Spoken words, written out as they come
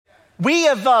We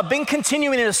have been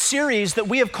continuing in a series that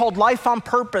we have called Life on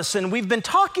Purpose, and we've been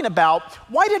talking about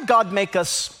why did God make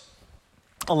us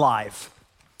alive?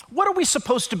 What are we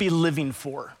supposed to be living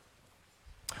for?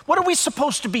 What are we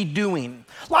supposed to be doing?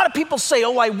 A lot of people say,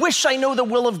 I wish I know the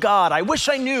will of God. I wish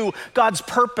I knew God's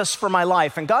purpose for my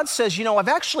life. And God says, I've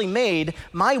actually made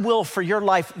my will for your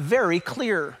life very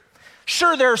clear.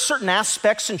 Sure, there are certain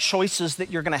aspects and choices that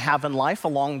you're going to have in life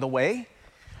along the way.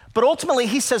 But ultimately,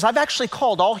 he says, I've actually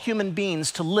called all human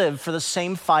beings to live for the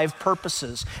same 5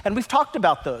 purposes. And we've talked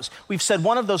about those. We've said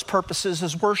one of those purposes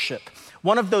is worship.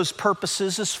 One of those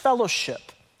purposes is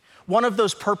fellowship. One of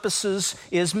those purposes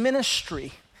is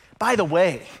ministry. By the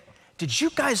way, did you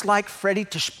guys like Freddie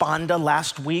Tishbanda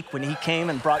last week when he came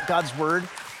and brought God's word?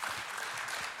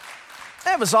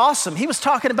 That was awesome. He was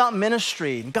talking about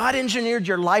ministry. God engineered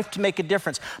your life to make a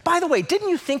difference. By the way, didn't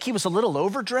you think he was a little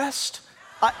overdressed?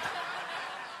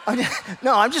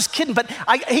 No, I'm just kidding, but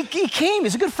he came,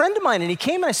 he's a good friend of mine, and he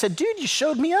came and I said, dude, you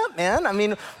showed me up, man. I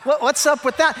mean, what's up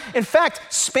with that? In fact,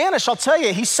 Spanish, I'll tell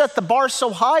you, he set the bar so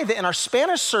high that in our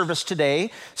Spanish service today,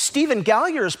 Stephen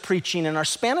Gallier is preaching in our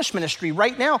Spanish ministry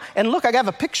right now. And look, I have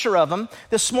a picture of him.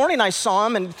 This morning I saw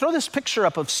him, and throw this picture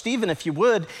up of Stephen if you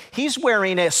would. He's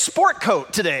wearing a sport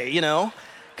coat today,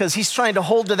 because he's trying to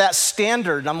hold to that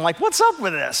standard. And I'm like, what's up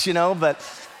with this,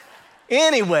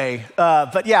 Anyway,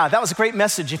 but yeah, that was a great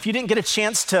message. If you didn't get a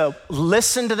chance to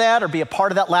listen to that or be a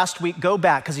part of that last week, go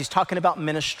back because he's talking about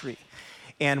ministry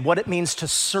and what it means to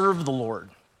serve the Lord.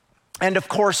 And of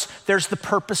course, there's the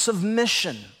purpose of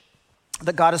mission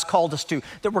that God has called us to,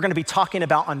 that we're going to be talking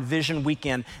about on Vision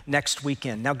Weekend next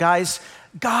weekend. Now, guys,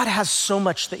 God has so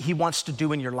much that he wants to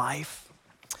do in your life.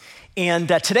 And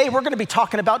today we're going to be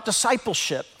talking about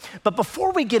discipleship. But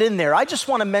before we get in there, I just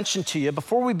want to mention to you,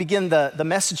 before we begin the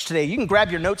message today, you can grab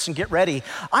your notes and get ready.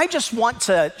 I just want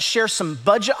to share some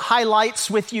budget highlights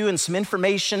with you and some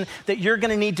information that you're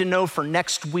going to need to know for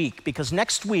next week. Because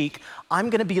next week, I'm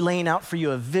going to be laying out for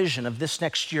you a vision of this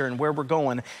next year and where we're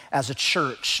going as a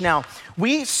church. Now,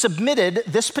 we submitted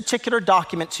this particular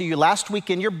document to you last week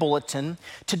in your bulletin.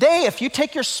 Today, if you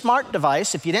take your smart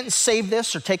device, if you didn't save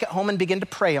this or take it home and begin to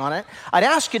pray on it, I'd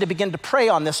ask you to begin to pray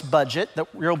on this budget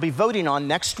that we'll be voting on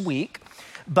next week.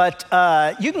 But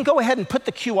you can go ahead and put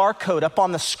the QR code up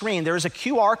on the screen. There is a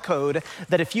QR code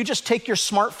that if you just take your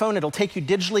smartphone, it'll take you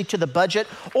digitally to the budget.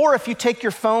 Or if you take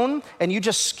your phone and you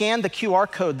just scan the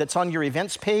QR code that's on your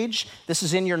events page, this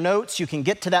is in your notes, you can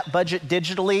get to that budget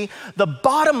digitally. The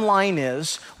bottom line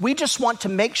is we just want to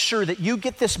make sure that you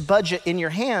get this budget in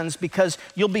your hands because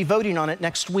you'll be voting on it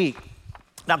next week.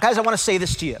 Now, guys, I want to say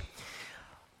this to you.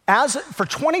 As for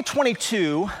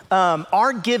 2022,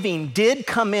 our giving did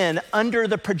come in under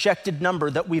the projected number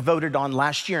that we voted on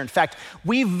last year. In fact,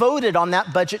 we voted on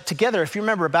that budget together. If you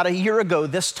remember, about a year ago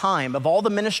this time, of all the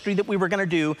ministry that we were going to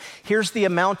do, here's the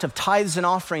amount of tithes and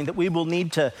offering that we will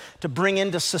need to bring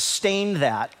in to sustain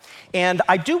that. And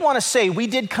I do want to say we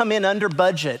did come in under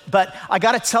budget, but I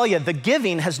got to tell you, the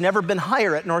giving has never been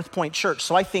higher at North Point Church.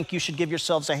 So I think you should give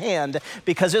yourselves a hand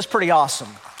because it's pretty awesome.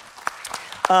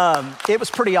 It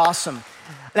was pretty awesome.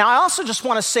 Now, I also just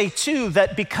want to say, too,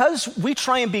 that because we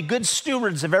try and be good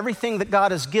stewards of everything that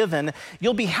God has given,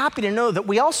 you'll be happy to know that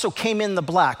we also came in the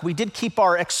black. We did keep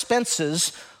our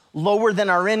expenses lower than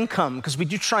our income because we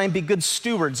do try and be good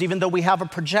stewards. Even though we have a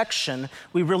projection,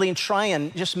 we really try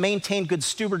and just maintain good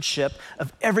stewardship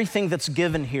of everything that's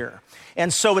given here.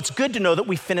 And so it's good to know that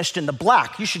we finished in the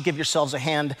black. You should give yourselves a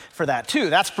hand for that, too.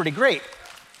 That's pretty great.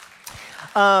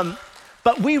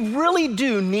 But we really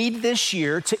do need this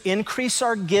year to increase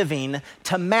our giving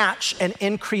to match an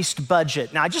increased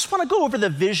budget. Now, I just want to go over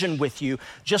the vision with you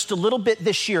just a little bit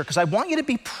this year because I want you to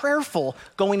be prayerful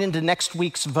going into next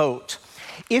week's vote.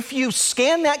 If you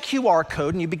scan that QR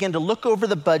code and you begin to look over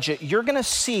the budget, you're going to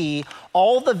see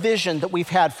all the vision that we've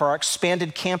had for our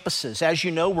expanded campuses. As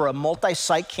you know, we're a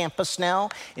multi-site campus now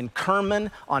in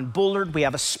Kerman, on Bullard. We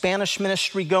have a Spanish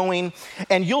ministry going.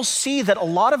 And you'll see that a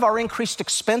lot of our increased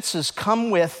expenses come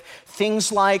with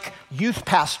things like youth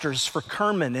pastors for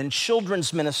Kerman and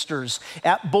children's ministers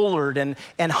at Bullard and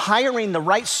hiring the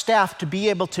right staff to be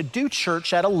able to do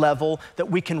church at a level that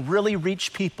we can really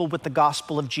reach people with the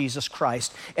gospel of Jesus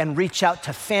Christ and reach out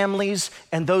to families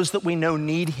and those that we know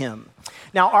need him.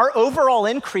 Now, our overall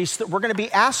increase that we're going to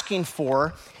be asking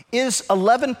for is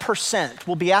 11%.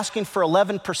 We'll be asking for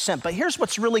 11%. But here's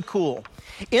what's really cool.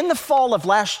 In the fall of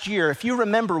last year, if you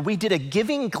remember, we did a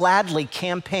Giving Gladly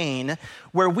campaign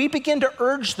where we began to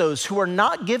urge those who are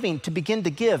not giving to begin to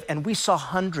give, and we saw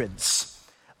hundreds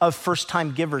of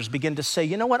first-time givers begin to say,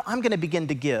 you know what, I'm gonna begin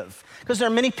to give. Because there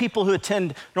are many people who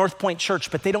attend North Point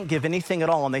Church, but they don't give anything at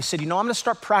all. And they said, you know, I'm gonna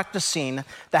start practicing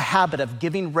the habit of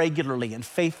giving regularly and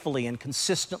faithfully and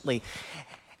consistently.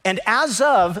 And as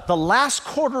of the last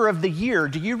quarter of the year,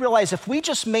 do you realize if we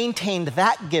just maintained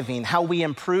that giving, how we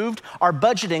improved, our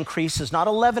budget increase is not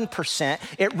 11%,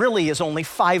 it really is only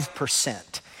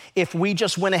 5%. If we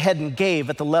just went ahead and gave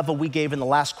at the level we gave in the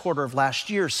last quarter of last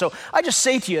year. So I just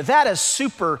say to you, that is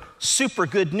super, super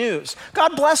good news.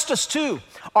 God blessed us too.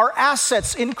 Our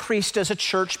assets increased as a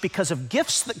church because of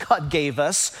gifts that God gave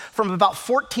us, from about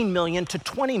 14 million to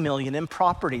 20 million in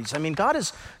properties. I mean, God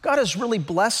has really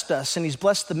blessed us, and he's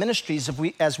blessed the ministries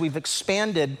as we've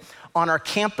expanded on our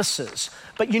campuses.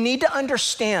 But you need to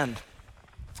understand,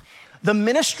 the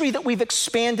ministry that we've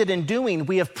expanded in doing,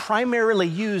 we have primarily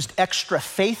used extra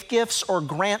faith gifts or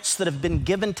grants that have been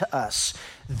given to us.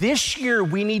 This year,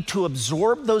 we need to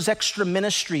absorb those extra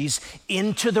ministries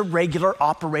into the regular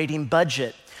operating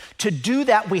budget. To do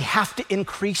that, we have to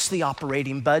increase the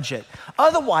operating budget.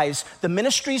 Otherwise, the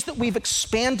ministries that we've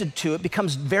expanded to, it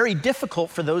becomes very difficult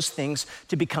for those things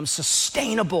to become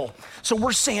sustainable. So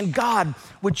we're saying, God,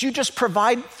 would you just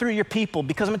provide through your people?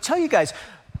 Because I'm gonna tell you guys,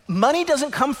 money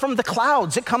doesn't come from the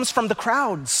clouds, it comes from the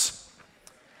crowds.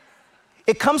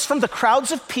 It comes from the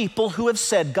crowds of people who have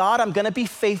said, God, I'm gonna be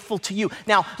faithful to you.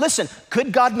 Now, listen,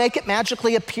 could God make it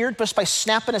magically appear just by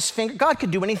snapping his finger? God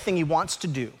could do anything he wants to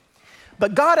do.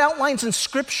 But God outlines in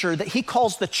Scripture that he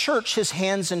calls the church his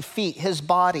hands and feet, his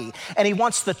body. And he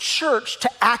wants the church to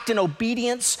act in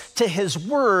obedience to his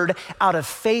word out of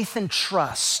faith and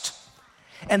trust.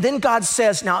 And then God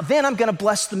says, now then I'm gonna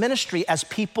bless the ministry as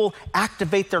people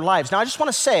activate their lives. Now I just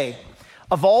wanna say,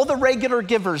 of all the regular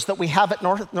givers that we have at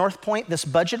North Point, this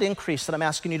budget increase that I'm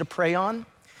asking you to pray on,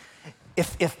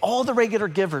 if all the regular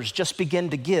givers just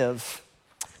begin to give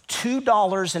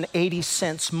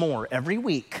 $2.80 more every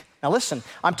week. Now listen,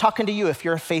 I'm talking to you if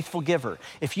you're a faithful giver.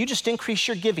 If you just increase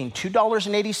your giving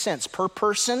 $2.80 per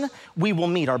person, we will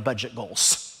meet our budget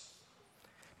goals.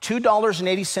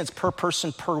 $2.80 per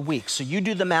person per week. So you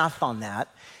do the math on that.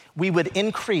 We would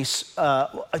increase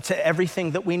to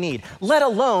everything that we need, let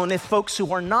alone if folks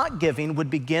who are not giving would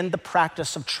begin the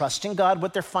practice of trusting God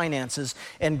with their finances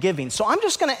and giving. So I'm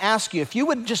just gonna ask you, if you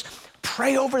would just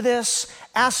pray over this,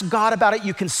 ask God about it.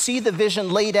 You can see the vision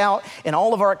laid out in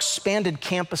all of our expanded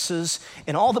campuses,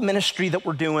 in all the ministry that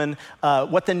we're doing,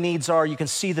 what the needs are. You can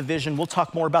see the vision. We'll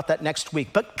talk more about that next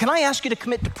week. But can I ask you to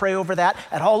commit to pray over that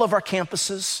at all of our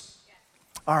campuses?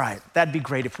 All right, that'd be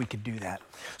great if we could do that.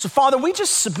 So Father, we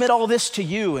just submit all this to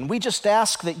you, and we just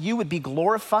ask that you would be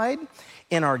glorified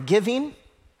in our giving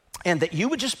and that you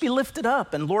would just be lifted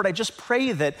up. And Lord, I just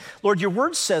pray that, Lord, your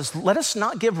word says, let us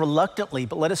not give reluctantly,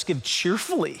 but let us give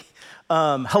cheerfully,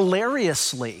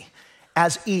 hilariously,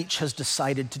 as each has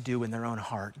decided to do in their own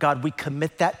heart. God, we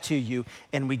commit that to you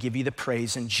and we give you the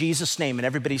praise in Jesus' name. And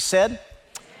everybody said,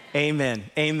 amen,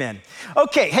 amen.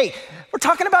 Okay, hey, we're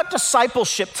talking about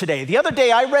discipleship today. The other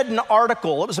day I read an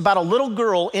article, it was about a little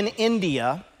girl in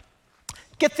India.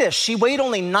 Get this, she weighed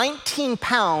only 19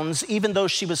 pounds even though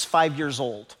she was 5 years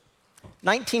old.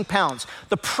 19 pounds.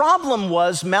 The problem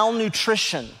was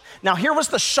malnutrition. Now here was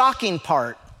the shocking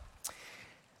part.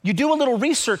 You do a little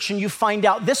research and you find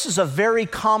out this is a very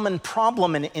common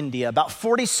problem in India. About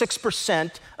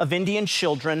 46% of Indian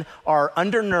children are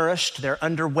undernourished, they're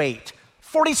underweight.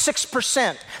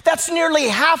 46%. That's nearly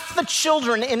half the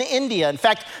children in India. In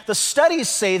fact, the studies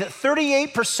say that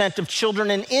 38% of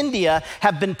children in India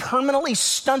have been permanently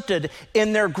stunted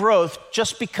in their growth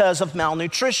just because of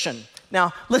malnutrition.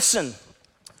 Now, listen,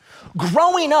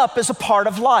 growing up is a part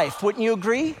of life, wouldn't you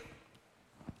agree?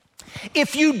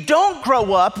 If you don't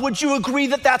grow up, would you agree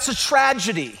that that's a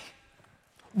tragedy?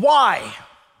 Why?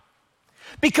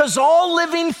 Because all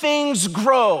living things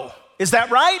grow. Is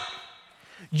that right?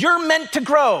 You're meant to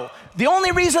grow. The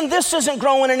only reason this isn't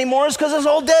growing anymore is because it's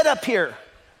all dead up here.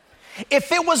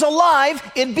 If it was alive,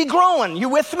 it'd be growing. You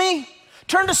with me?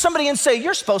 Turn to somebody and say,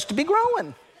 you're supposed to be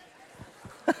growing.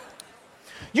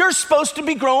 You're supposed to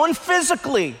be growing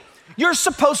physically. You're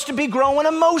supposed to be growing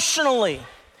emotionally.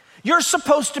 You're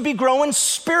supposed to be growing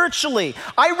spiritually.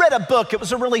 I read a book. It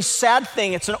was a really sad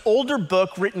thing. It's an older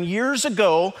book written years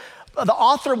ago. The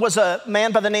author was a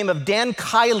man by the name of Dan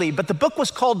Kiley, but the book was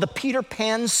called The Peter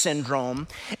Pan Syndrome,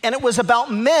 and it was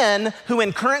about men who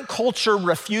in current culture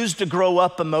refuse to grow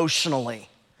up emotionally.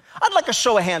 I'd like a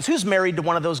show of hands. Who's married to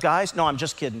one of those guys? No, I'm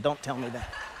just kidding. Don't tell me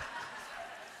that.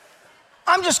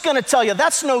 I'm just gonna tell you,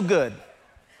 that's no good.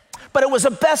 But it was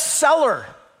a bestseller.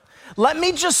 Let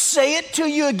me just say it to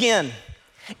you again.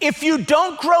 If you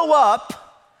don't grow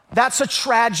up, that's a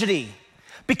tragedy.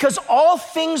 because all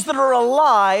things that are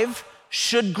alive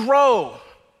should grow.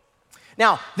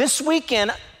 Now, this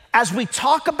weekend, as we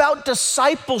talk about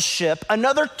discipleship,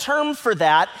 another term for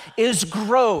that is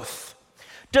growth.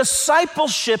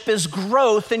 Discipleship is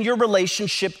growth in your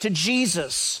relationship to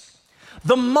Jesus.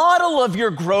 The model of your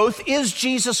growth is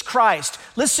Jesus Christ.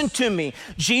 Listen to me.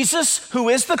 Jesus, who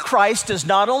is the Christ, is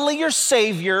not only your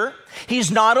Savior,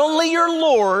 he's not only your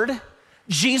Lord,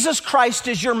 Jesus Christ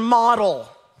is your model.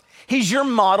 He's your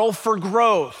model for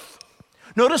growth.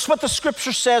 Notice what the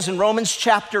scripture says in Romans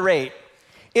chapter 8.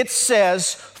 It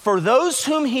says, for those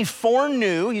whom he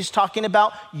foreknew, he's talking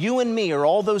about you and me, or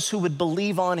all those who would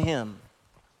believe on him.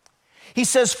 He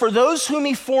says, for those whom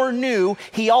he foreknew,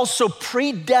 he also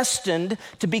predestined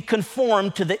to be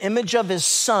conformed to the image of his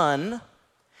Son,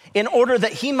 in order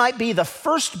that he might be the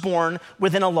firstborn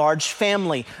within a large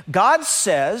family. God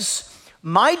says,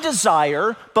 my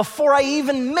desire before I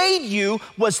even made you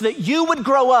was that you would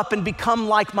grow up and become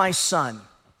like my Son.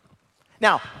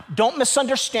 Now, don't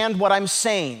misunderstand what I'm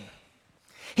saying.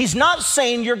 He's not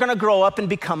saying you're gonna grow up and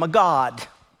become a God.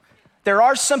 There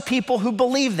are some people who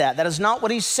believe that. That is not what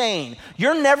he's saying.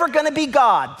 You're never gonna be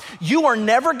God. You are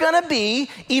never gonna be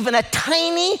even a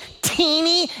tiny,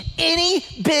 teeny,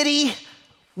 itty bitty,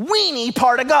 weeny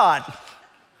part of God.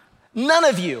 None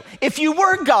of you. If you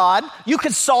were God, you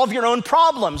could solve your own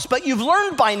problems, but you've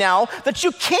learned by now that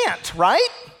you can't, right?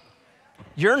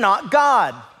 You're not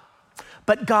God.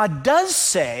 But God does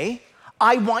say,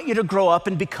 I want you to grow up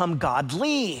and become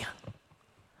godly.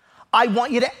 I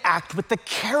want you to act with the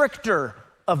character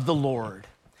of the Lord.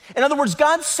 In other words,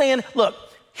 God's saying, look,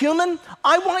 human,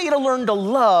 I want you to learn to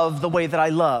love the way that I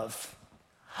love.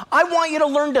 I want you to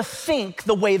learn to think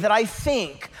the way that I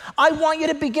think. I want you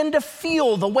to begin to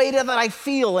feel the way that I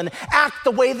feel and act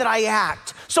the way that I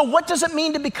act. So what does it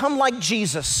mean to become like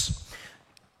Jesus?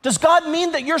 Does God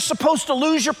mean that you're supposed to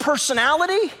lose your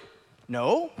personality?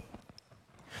 No.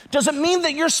 Does it mean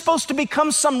that you're supposed to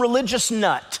become some religious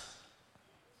nut?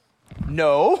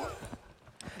 No.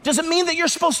 Does it mean that you're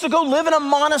supposed to go live in a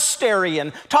monastery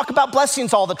and talk about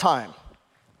blessings all the time?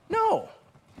 No.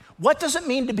 What does it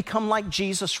mean to become like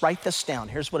Jesus? Write this down.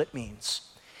 Here's what it means.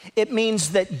 It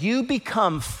means that you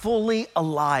become fully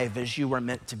alive as you were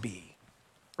meant to be.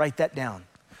 Write that down.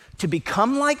 To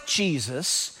become like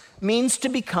Jesus means to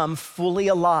become fully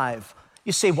alive.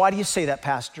 You say, why do you say that,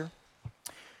 Pastor?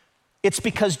 It's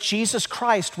because Jesus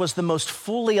Christ was the most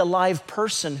fully alive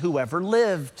person who ever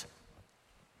lived.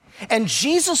 And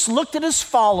Jesus looked at his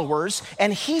followers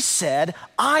and he said,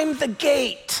 I'm the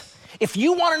gate. If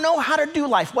you want to know how to do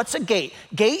life, what's a gate?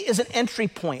 Gate is an entry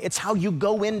point. It's how you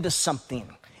go into something.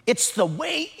 It's the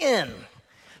way in.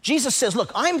 Jesus says,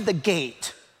 look, I'm the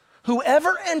gate.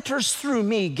 Whoever enters through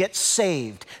me gets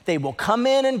saved. They will come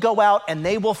in and go out and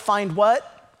they will find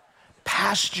what?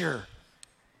 Pasture.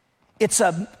 It's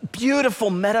a beautiful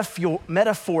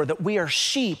metaphor that we are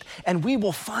sheep and we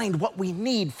will find what we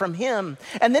need from him.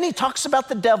 And then he talks about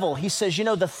the devil. He says, you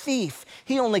know, the thief,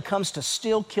 he only comes to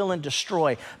steal, kill, and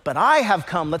destroy. But I have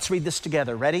come, let's read this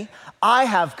together. Ready? I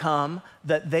have come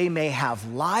that they may have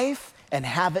life and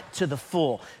have it to the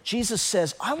full. Jesus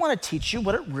says, I want to teach you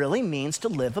what it really means to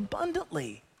live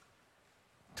abundantly,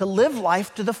 to live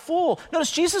life to the full.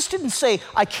 Notice Jesus didn't say,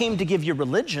 I came to give you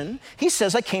religion. He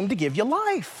says, I came to give you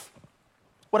life.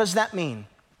 What does that mean?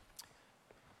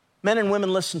 Men and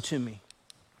women, listen to me.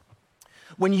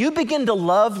 When you begin to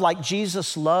love like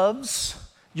Jesus loves,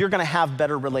 you're gonna have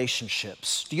better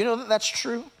relationships. Do you know that that's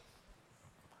true?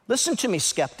 Listen to me,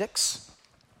 skeptics.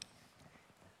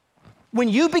 When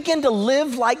you begin to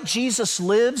live like Jesus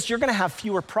lives, you're gonna have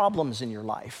fewer problems in your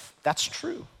life. That's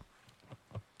true.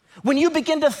 When you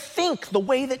begin to think the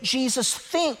way that Jesus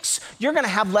thinks, you're gonna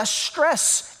have less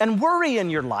stress and worry in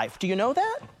your life. Do you know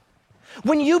that?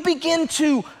 When you begin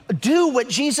to do what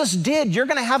Jesus did, you're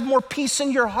gonna have more peace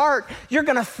in your heart. You're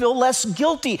gonna feel less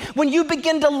guilty. When you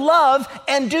begin to love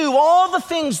and do all the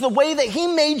things the way that he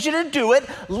made you to do it,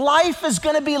 life is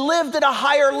gonna be lived at a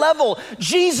higher level.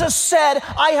 Jesus said,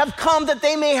 I have come that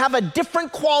they may have a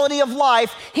different quality of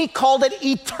life. He called it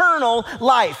eternal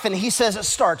life. And he says it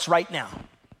starts right now.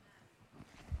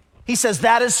 He says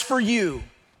that is for you.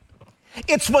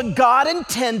 It's what God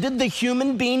intended the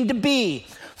human being to be.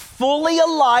 Fully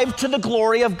alive to the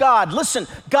glory of God. Listen,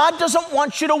 God doesn't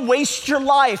want you to waste your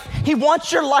life. He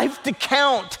wants your life to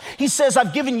count. He says,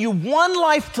 I've given you one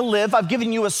life to live. I've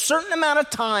given you a certain amount of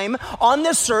time on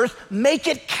this earth. Make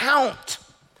it count.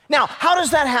 Now, how does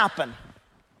that happen?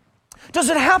 Does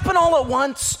it happen all at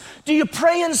once? Do you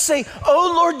pray and say,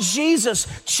 oh Lord Jesus,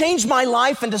 change my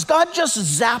life? And does God just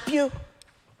zap you?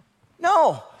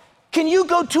 No. Can you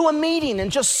go to a meeting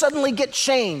and just suddenly get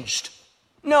changed?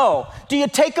 No. Do you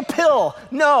take a pill?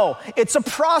 No. It's a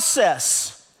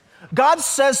process. God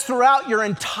says throughout your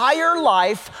entire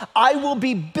life, I will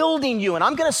be building you. And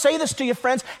I'm going to say this to you,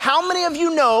 friends. How many of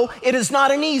you know it is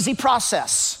not an easy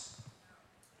process?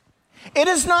 It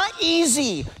is not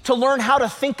easy to learn how to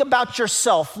think about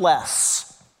yourself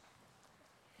less.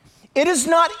 It is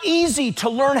not easy to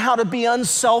learn how to be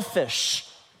unselfish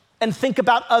and think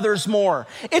about others more.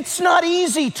 It's not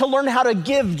easy to learn how to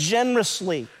give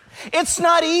generously. It's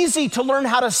not easy to learn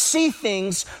how to see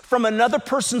things from another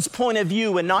person's point of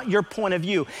view and not your point of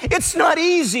view. It's not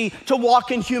easy to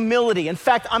walk in humility. In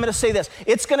fact, I'm going to say this.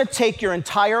 It's going to take your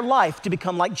entire life to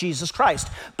become like Jesus Christ.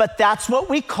 But that's what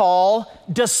we call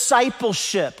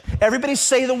discipleship. Everybody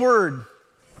say the word.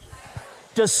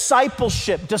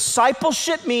 Discipleship.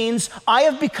 Discipleship means I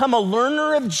have become a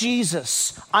learner of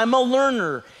Jesus. I'm a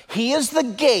learner. He is the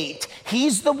gate.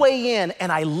 He's the way in,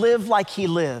 and I live like he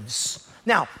lives.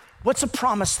 Now, what's a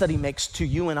promise that he makes to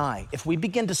you and I if we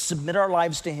begin to submit our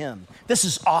lives to him? This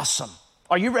is awesome.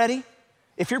 Are you ready?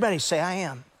 If you're ready, say, I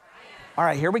am. All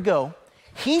right, here we go.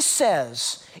 He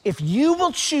says, if you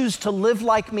will choose to live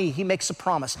like me, he makes a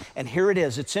promise. And here it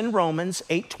is. It's in Romans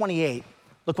 8:28.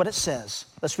 Look what it says.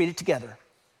 Let's read it together.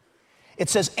 It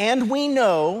says, and we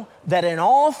know that in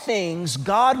all things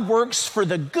God works for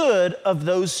the good of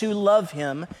those who love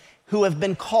him, who have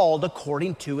been called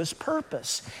according to his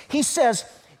purpose. He says,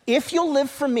 if you'll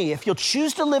live for me, if you'll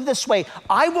choose to live this way,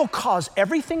 I will cause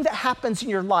everything that happens in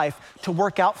your life to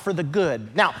work out for the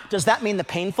good. Now, does that mean the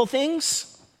painful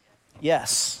things?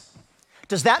 Yes.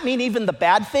 Does that mean even the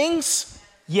bad things?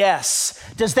 Yes.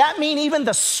 Does that mean even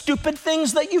the stupid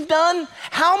things that you've done?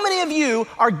 How many of you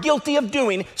are guilty of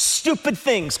doing stupid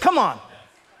things? Come on.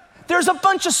 There's a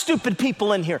bunch of stupid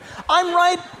people in here. I'm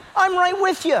right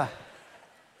with you.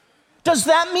 Does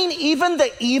that mean even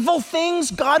the evil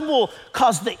things, God will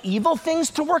cause the evil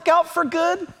things to work out for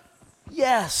good?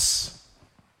 Yes.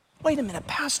 Wait a minute,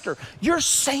 Pastor, you're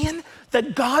saying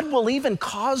that God will even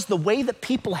cause the way that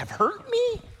people have hurt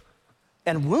me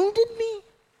and wounded me?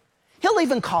 He'll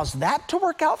even cause that to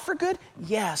work out for good?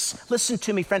 Yes. Listen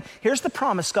to me, friend. Here's the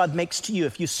promise God makes to you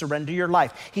if you surrender your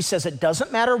life. He says it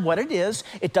doesn't matter what it is.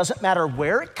 It doesn't matter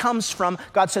where it comes from.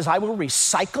 God says, I will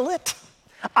recycle it.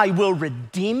 I will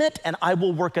redeem it, and I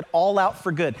will work it all out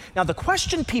for good. Now, the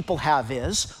question people have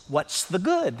is, what's the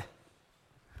good?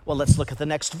 Well, let's look at the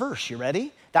next verse. You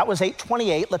ready? That was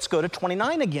 8:28. Let's go to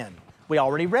 29 again. We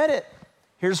already read it.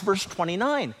 Here's verse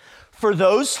 29. For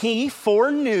those he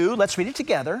foreknew, let's read it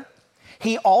together.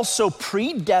 He also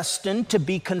predestined to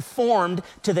be conformed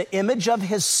to the image of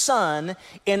his son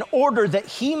in order that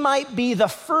he might be the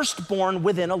firstborn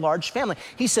within a large family.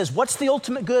 He says, what's the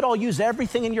ultimate good? I'll use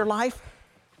everything in your life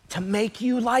to make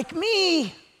you like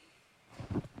me.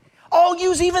 I'll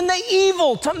use even the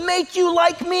evil to make you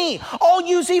like me. I'll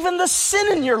use even the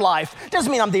sin in your life.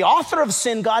 Doesn't mean I'm the author of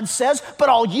sin, God says, but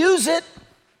I'll use it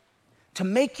to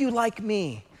make you like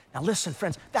me. Now listen,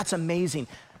 friends, that's amazing.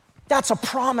 That's a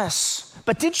promise.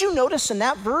 But did you notice in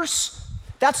that verse,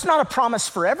 that's not a promise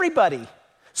for everybody.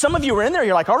 Some of you are in there,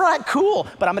 you're like, all right, cool.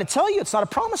 But I'm going to tell you, it's not a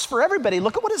promise for everybody.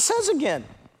 Look at what it says again.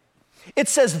 It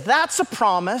says that's a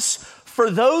promise for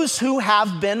those who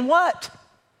have been what?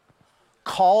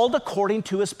 Called according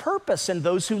to his purpose, and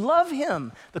those who love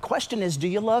him. The question is, do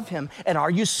you love him? And are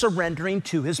you surrendering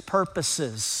to his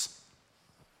purposes?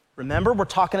 Remember, we're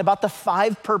talking about the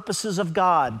 5 purposes of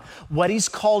God, what he's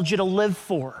called you to live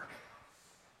for.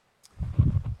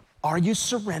 Are you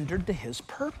surrendered to his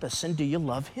purpose, and do you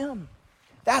love him?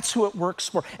 That's who it works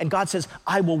for. And God says,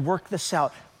 I will work this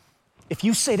out. If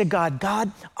you say to God,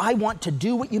 God, I want to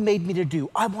do what you made me to do.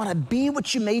 I want to be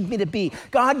what you made me to be.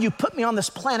 God, you put me on this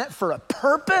planet for a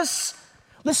purpose.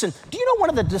 Listen, do you know one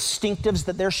of the distinctives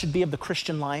that there should be of the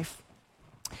Christian life?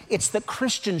 It's that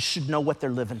Christians should know what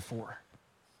they're living for.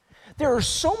 There are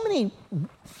so many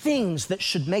things that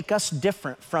should make us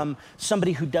different from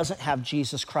somebody who doesn't have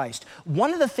Jesus Christ.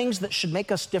 One of the things that should make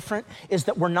us different is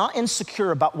that we're not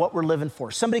insecure about what we're living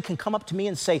for. Somebody can come up to me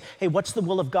and say, hey, what's the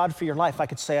will of God for your life? I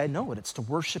could say, I know it. It's to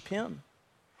worship him.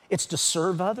 It's to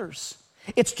serve others.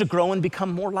 It's to grow and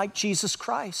become more like Jesus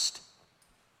Christ.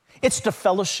 It's to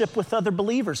fellowship with other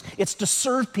believers. It's to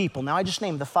serve people. Now, I just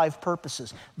named the 5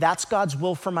 purposes. That's God's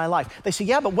will for my life. They say,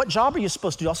 yeah, but what job are you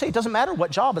supposed to do? I'll say, it doesn't matter what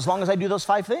job as long as I do those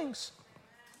 5 things.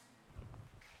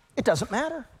 It doesn't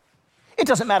matter. It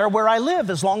doesn't matter where I live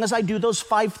as long as I do those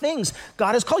 5 things.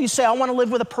 God has called you. Say, I want to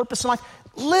live with a purpose in life.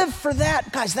 Live for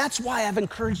that. Guys, that's why I've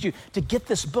encouraged you to get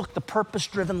this book, The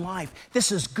Purpose-Driven Life.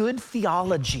 This is good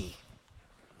theology.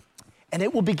 And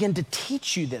it will begin to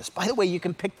teach you this. By the way, you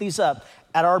can pick these up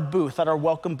at our booth, at our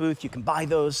welcome booth. You can buy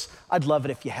those. I'd love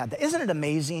it if you had that. Isn't it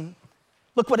amazing?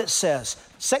 Look what it says.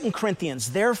 2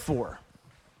 Corinthians, therefore,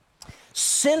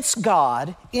 since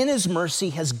God, in his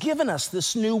mercy, has given us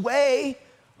this new way,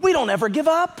 we don't ever give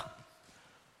up.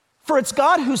 For it's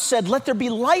God who said, let there be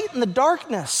light in the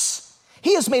darkness.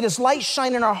 He has made his light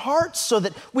shine in our hearts so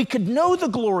that we could know the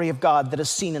glory of God that is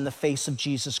seen in the face of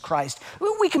Jesus Christ.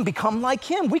 We can become like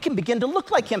him. We can begin to look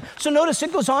like him. So notice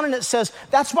it goes on and it says,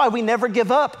 that's why we never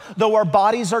give up. Though our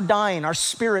bodies are dying, our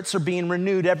spirits are being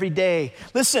renewed every day.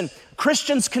 Listen,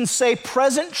 Christians can say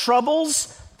present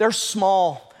troubles, they're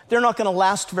small. They're not gonna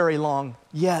last very long,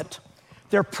 yet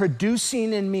they're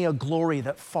producing in me a glory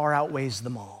that far outweighs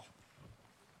them all.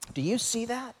 Do you see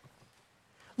that?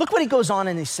 Look what he goes on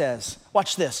and he says,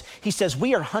 watch this. He says,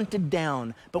 we are hunted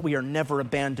down, but we are never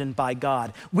abandoned by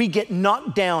God. We get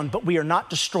knocked down, but we are not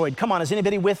destroyed. Come on, is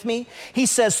anybody with me? He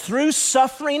says, through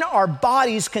suffering, our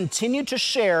bodies continue to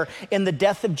share in the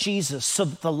death of Jesus, so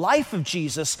that the life of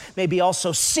Jesus may be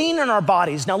also seen in our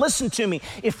bodies. Now listen to me.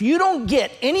 If you don't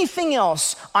get anything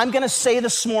else I'm gonna say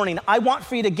this morning, I want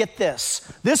for you to get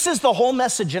this. This is the whole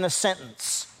message in a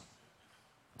sentence.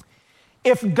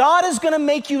 If God is gonna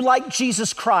make you like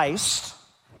Jesus Christ,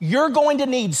 you're going to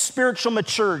need spiritual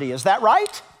maturity. Is that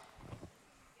right?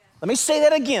 Let me say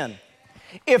that again.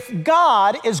 If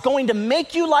God is going to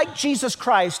make you like Jesus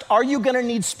Christ, are you gonna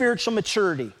need spiritual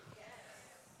maturity?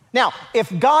 Now,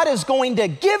 if God is going to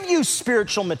give you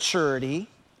spiritual maturity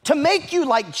to make you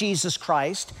like Jesus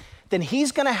Christ, then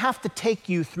he's gonna have to take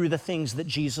you through the things that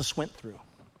Jesus went through.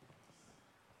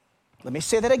 Let me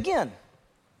say that again.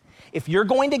 If you're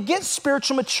going to get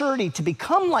spiritual maturity to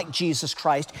become like Jesus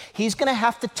Christ, he's gonna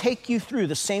have to take you through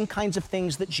the same kinds of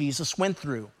things that Jesus went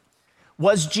through.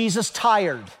 Was Jesus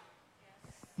tired?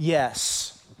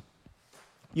 Yes.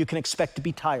 You can expect to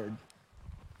be tired.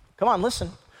 Come on, listen.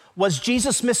 Was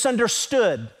Jesus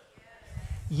misunderstood?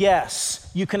 Yes.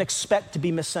 You can expect to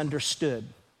be misunderstood.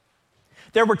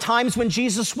 There were times when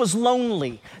Jesus was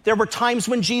lonely. There were times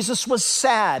when Jesus was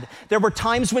sad. There were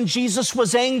times when Jesus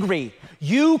was angry.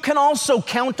 You can also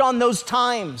count on those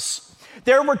times.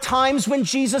 There were times when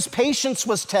Jesus' patience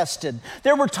was tested.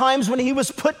 There were times when he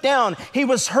was put down, he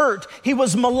was hurt, he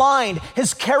was maligned,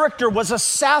 his character was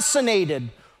assassinated.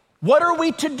 What are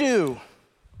we to do?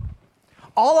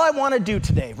 All I want to do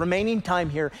today, remaining time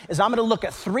here, is I'm going to look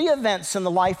at 3 events in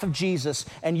the life of Jesus,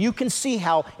 and you can see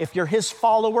how if you're his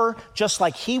follower, just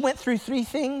like he went through 3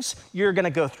 things, you're going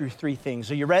to go through 3 things.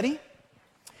 Are you ready?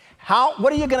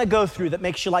 What are you going to go through that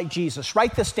makes you like Jesus?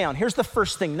 Write this down. Here's the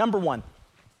first thing. Number 1.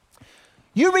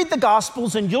 You read the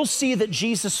Gospels and you'll see that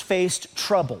Jesus faced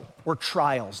trouble or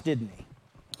trials, didn't he?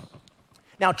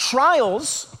 Now,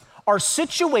 trials are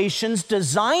situations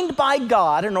designed by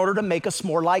God in order to make us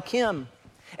more like him.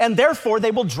 And therefore,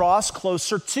 they will draw us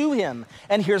closer to him.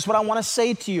 And here's what I want to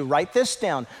say to you. Write this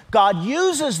down. God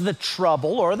uses the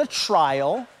trouble or the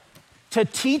trial to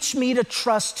teach me to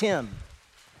trust him.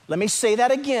 Let me say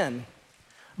that again.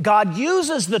 God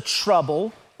uses the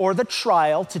trouble or the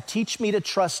trial to teach me to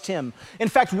trust him. In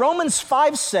fact, Romans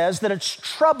 5 says that it's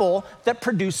trouble that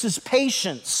produces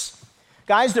patience.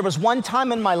 Guys, there was one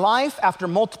time in my life after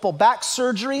multiple back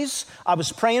surgeries, I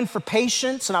was praying for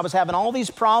patience and I was having all these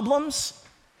problems.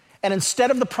 And instead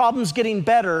of the problems getting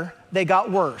better, they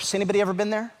got worse. Anybody ever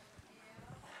been there?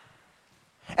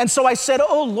 And so I said,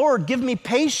 oh Lord, give me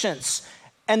patience.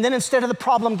 And then instead of the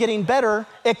problem getting better,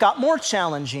 it got more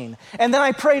challenging. And then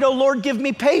I prayed, oh Lord, give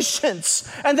me patience.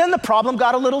 And then the problem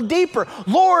got a little deeper.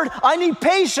 Lord, I need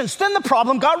patience. Then the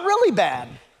problem got really bad.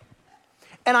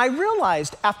 And I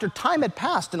realized after time had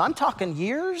passed, and I'm talking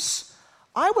years,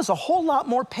 I was a whole lot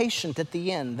more patient at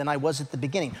the end than I was at the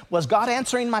beginning. Was God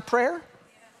answering my prayer?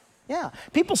 Yeah.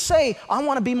 People say, I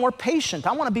want to be more patient.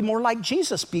 I want to be more like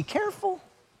Jesus. Be careful.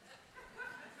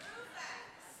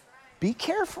 Be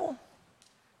careful.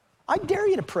 I dare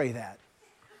you to pray that.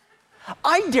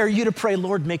 I dare you to pray,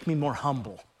 Lord, make me more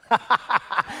humble.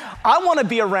 I want to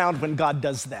be around when God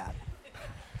does that.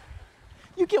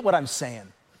 You get what I'm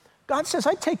saying? God says,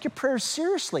 I take your prayers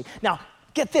seriously. Now,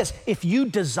 get this. If you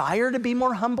desire to be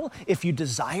more humble, if you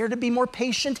desire to be more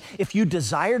patient, if you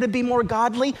desire to be more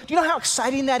godly, do you know how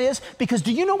exciting that is? Because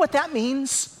do you know what that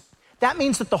means? That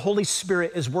means that the Holy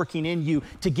Spirit is working in you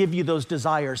to give you those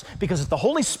desires. Because if the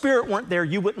Holy Spirit weren't there,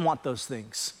 you wouldn't want those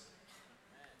things.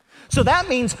 So that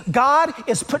means God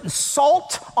is putting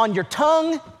salt on your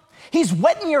tongue. He's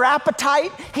whetting your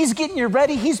appetite. He's getting you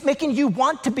ready. He's making you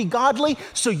want to be godly.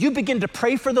 So you begin to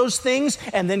pray for those things.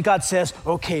 And then God says,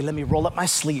 okay, let me roll up my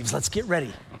sleeves. Let's get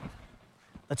ready.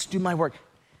 Let's do my work.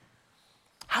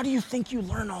 How do you think you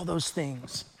learn all those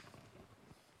things?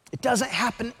 It doesn't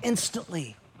happen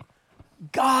instantly.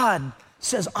 God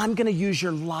says, I'm gonna use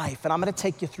your life and I'm gonna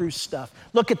take you through stuff.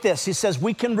 Look at this, he says,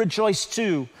 we can rejoice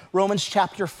too, Romans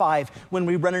chapter 5, when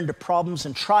we run into problems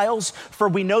and trials, for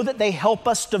we know that they help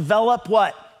us develop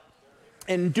what?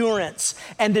 Endurance.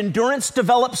 And endurance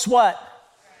develops what?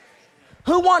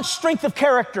 Who wants strength of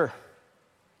character?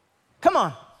 Come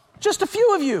on, just a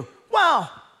few of you. Wow.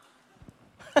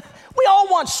 We all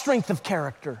want strength of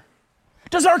character.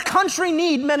 Does our country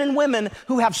need men and women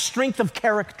who have strength of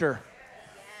character?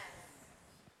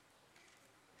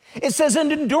 It says,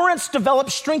 and endurance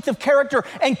develops strength of character,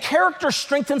 and character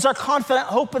strengthens our confident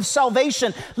hope of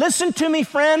salvation. Listen to me,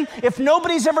 friend. If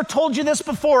nobody's ever told you this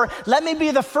before, let me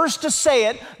be the first to say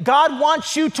it. God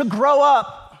wants you to grow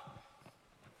up.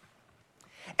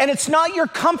 And it's not your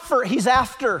comfort he's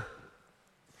after.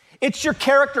 It's your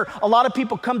character. A lot of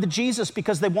people come to Jesus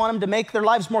because they want him to make their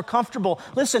lives more comfortable.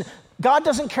 Listen, God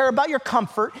doesn't care about your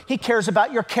comfort. He cares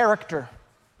about your character.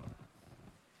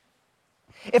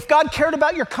 If God cared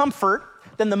about your comfort,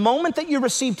 then the moment that you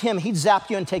received him, he'd zap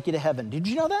you and take you to heaven. Did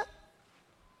you know that?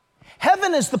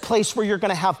 Heaven is the place where you're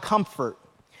gonna have comfort.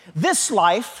 This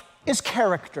life is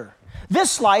character.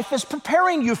 This life is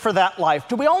preparing you for that life.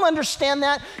 Do we all understand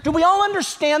that? Do we all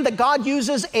understand that God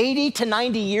uses 80 to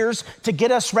 90 years to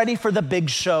get us ready for the big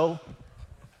show?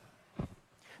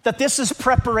 That this is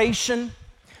preparation?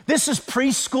 This is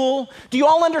preschool. Do you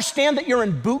all understand that you're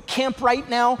in boot camp right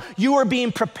now? You are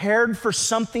being prepared for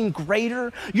something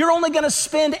greater. You're only gonna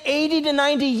spend 80 to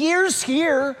 90 years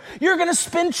here. You're gonna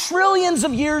spend trillions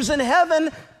of years in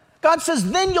heaven. God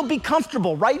says, then you'll be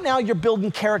comfortable. Right now, you're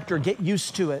building character. Get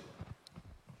used to it.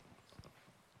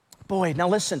 Boy, now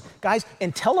listen, guys,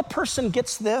 until a person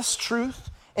gets this truth,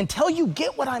 until you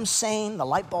get what I'm saying, the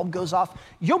light bulb goes off,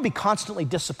 you'll be constantly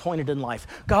disappointed in life.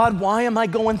 God, why am I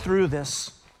going through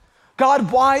this? God,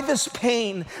 why this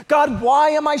pain? God,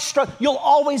 why am I struggling? You'll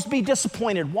always be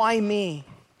disappointed. Why me?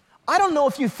 I don't know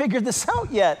if you figured this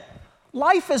out yet.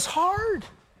 Life is hard.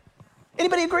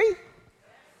 Anybody agree?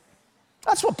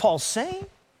 That's what Paul's saying.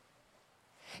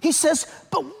 He says,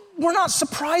 but we're not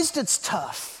surprised it's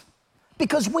tough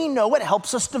because we know it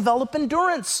helps us develop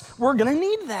endurance. We're gonna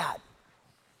need that.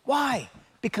 Why?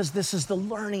 Because this is the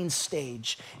learning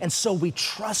stage. And so we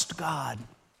trust God.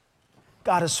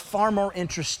 God is far more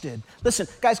interested. Listen,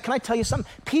 guys, can I tell you something?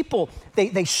 People,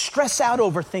 they stress out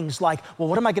over things like, well,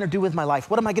 what am I gonna do with my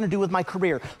life? What am I gonna do with my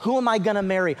career? Who am I gonna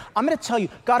marry? I'm gonna tell you,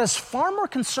 God is far more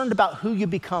concerned about who you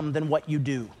become than what you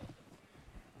do.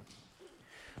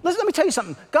 Listen, let me tell you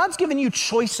something. God's given you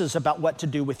choices about what to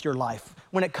do with your life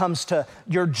when it comes to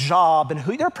your job and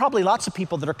who. There are probably lots of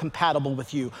people that are compatible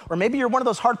with you. Or maybe you're one of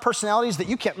those hard personalities that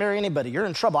you can't marry anybody. You're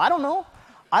in trouble. I don't know.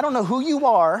 I don't know who you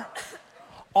are.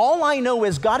 All I know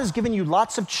is God has given you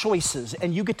lots of choices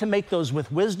and you get to make those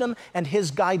with wisdom and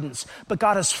his guidance. But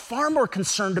God is far more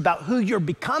concerned about who you're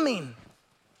becoming.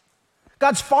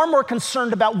 God's far more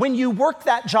concerned about when you work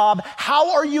that job,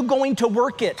 how are you going to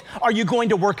work it? Are you going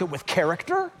to work it with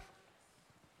character?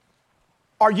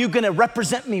 Are you gonna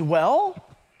represent me well?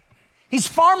 He's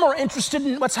far more interested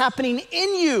in what's happening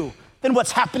in you than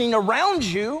what's happening around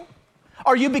you.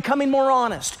 Are you becoming more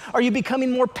honest? Are you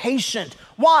becoming more patient?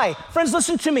 Why? Friends,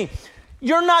 listen to me.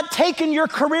 You're not taking your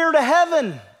career to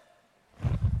heaven.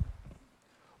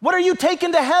 What are you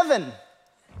taking to heaven?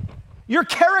 Your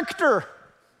character.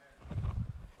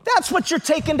 That's what you're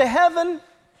taking to heaven.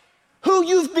 Who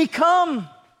you've become.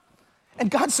 And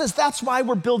God says that's why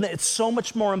we're building it. It's so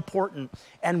much more important.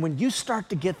 And when you start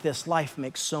to get this, life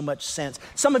makes so much sense.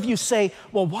 Some of you say,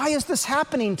 well, why is this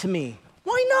happening to me?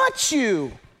 Why not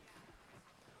you?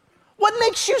 What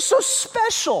makes you so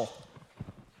special?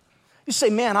 You say,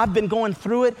 man, I've been going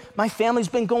through it. My family's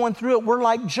been going through it. We're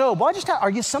like Job. Well, are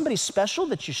you somebody special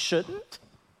that you shouldn't?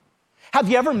 Have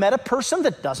you ever met a person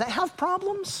that doesn't have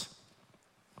problems?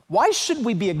 Why should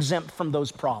we be exempt from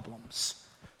those problems?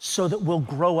 So that we'll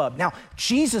grow up. Now,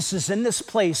 Jesus is in this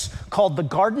place called the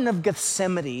Garden of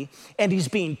Gethsemane, and he's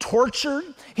being tortured.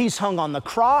 He's hung on the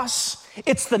cross.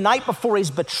 It's the night before he's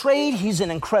betrayed. He's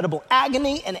in incredible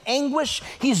agony and anguish.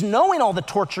 He's knowing all the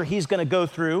torture he's gonna go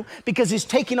through because he's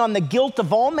taking on the guilt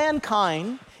of all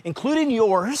mankind, including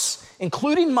yours,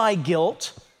 including my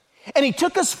guilt. And he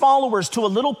took his followers to a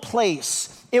little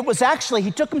place. It was actually,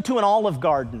 he took them to an Olive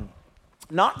Garden,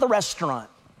 not the restaurant.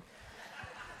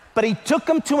 But he took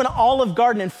them to an Olive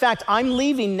Garden. In fact, I'm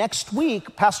leaving next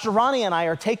week. Pastor Ronnie and I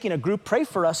are taking a group, pray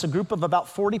for us, a group of about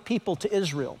 40 people to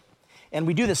Israel. And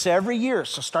we do this every year,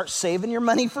 so start saving your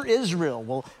money for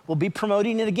Israel. We'll be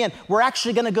promoting it again. We're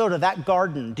actually gonna go to that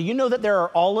garden. Do you know that there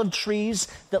are olive trees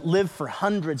that live for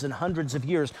hundreds and hundreds of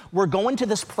years? We're going to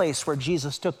this place where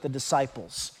Jesus took the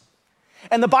disciples.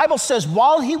 And the Bible says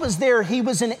while he was there, he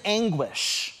was in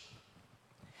anguish.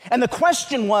 And the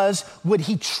question was, would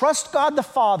he trust God the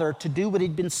Father to do what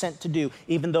he'd been sent to do,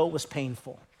 even though it was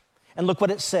painful? And look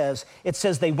what it says. It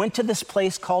says they went to this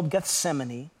place called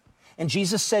Gethsemane, and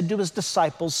Jesus said to his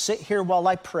disciples, sit here while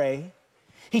I pray.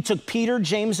 He took Peter,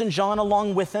 James, and John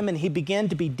along with him, and he began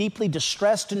to be deeply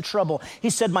distressed and troubled.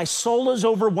 He said, my soul is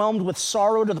overwhelmed with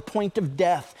sorrow to the point of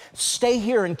death. Stay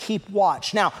here and keep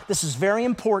watch. Now, this is very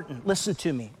important. Listen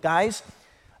to me, guys.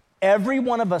 Every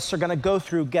one of us are gonna go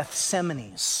through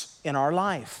Gethsemanes in our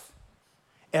life.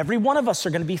 Every one of us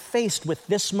are gonna be faced with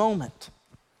this moment.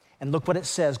 And look what it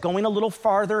says. Going a little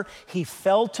farther, he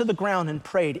fell to the ground and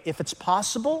prayed, if it's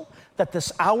possible that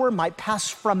this hour might pass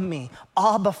from me.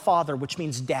 Abba, Father, which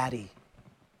means daddy.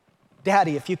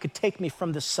 Daddy, if you could take me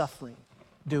from this suffering,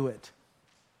 do it.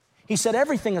 He said,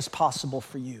 everything is possible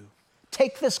for you.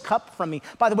 Take this cup from me.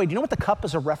 By the way, do you know what the cup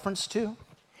is a reference to?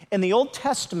 In the Old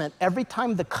Testament, every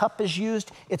time the cup is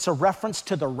used, it's a reference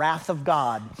to the wrath of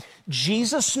God.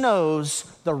 Jesus knows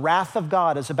the wrath of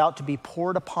God is about to be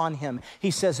poured upon him.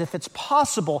 He says, if it's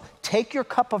possible, take your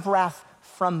cup of wrath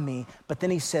from me. But then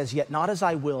he says, yet not as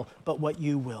I will, but what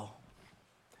you will.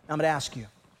 Now I'm gonna ask you,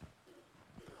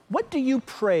 what do you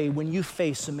pray when you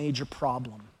face a major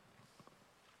problem?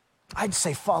 I'd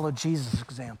say follow Jesus'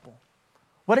 example.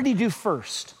 What did he do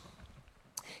first?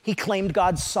 He claimed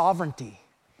God's sovereignty.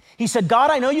 He said, God,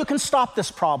 I know you can stop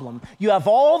this problem. You have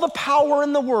all the power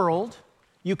in the world.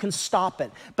 You can stop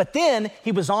it. But then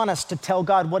he was honest to tell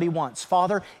God what he wants.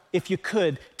 Father, if you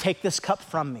could, take this cup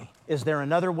from me. Is there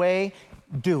another way?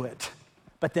 Do it.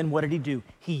 But then what did he do?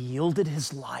 He yielded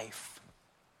his life.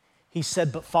 He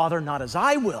said, but Father, not as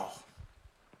I will,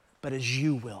 but as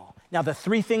you will. Now, the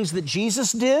three things that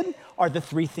Jesus did are the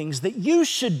three things that you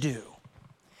should do.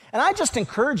 And I just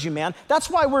encourage you, man.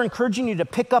 That's why we're encouraging you to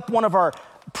pick up one of our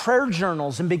prayer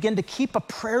journals and begin to keep a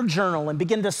prayer journal and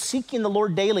begin to seeking the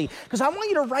Lord daily. Because I want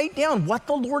you to write down what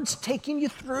the Lord's taking you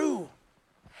through,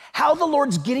 how the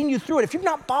Lord's getting you through it. If you've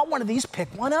not bought one of these, pick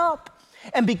one up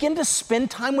and begin to spend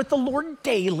time with the Lord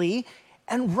daily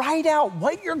and write out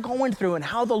what you're going through and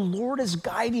how the Lord is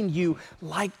guiding you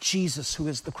like Jesus, who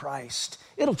is the Christ.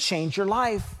 It'll change your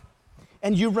life.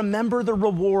 And you remember the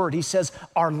reward. He says,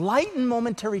 our light and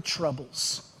momentary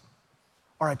troubles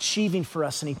are achieving for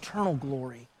us an eternal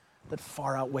glory that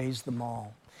far outweighs them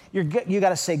all. You got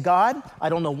to say, God, I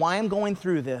don't know why I'm going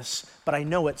through this, but I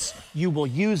know you will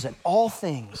use it, all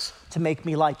things, to make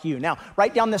me like you. Now,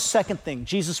 write down this second thing.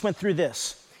 Jesus went through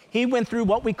this. He went through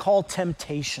what we call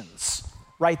temptations.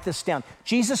 Write this down.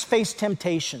 Jesus faced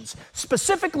temptations.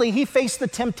 Specifically, he faced the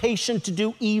temptation to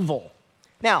do evil.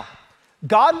 Now,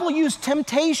 God will use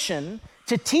temptation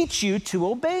to teach you to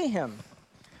obey him.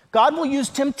 God will use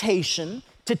temptation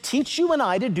to teach you and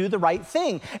I to do the right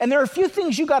thing. And there are a few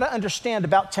things you got to understand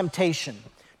about temptation.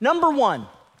 Number one,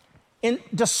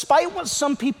 despite what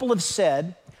some people have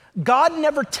said, God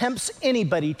never tempts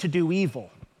anybody to do evil.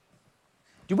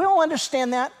 Do we all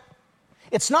understand that?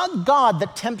 It's not God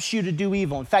that tempts you to do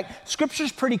evil. In fact,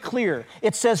 Scripture's pretty clear.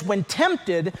 It says, when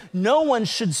tempted, no one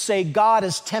should say, God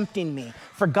is tempting me.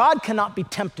 For God cannot be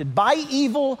tempted by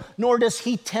evil, nor does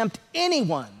he tempt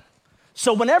anyone.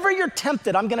 So whenever you're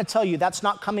tempted, I'm gonna tell you that's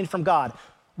not coming from God.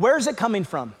 Where is it coming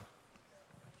from?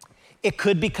 It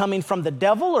could be coming from the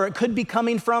devil, or it could be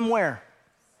coming from where?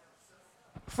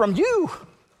 From you.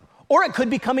 Or it could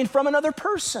be coming from another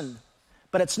person.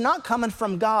 But it's not coming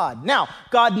from God. Now,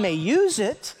 God may use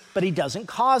it, but he doesn't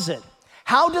cause it.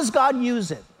 How does God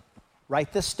use it?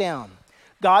 Write this down.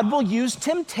 God will use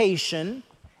temptation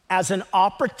as an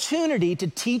opportunity to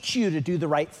teach you to do the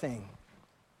right thing.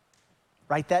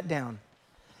 Write that down.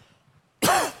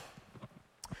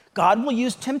 God will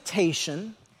use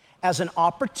temptation as an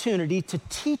opportunity to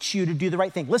teach you to do the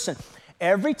right thing. Listen,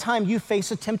 every time you face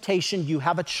a temptation, you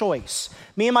have a choice.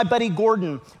 Me and my buddy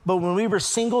Gordon, but when we were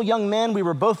single young men, we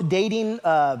were both dating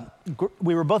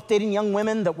young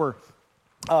women that were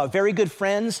very good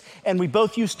friends, and we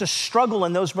both used to struggle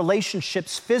in those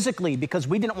relationships physically because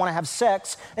we didn't want to have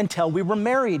sex until we were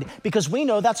married, because we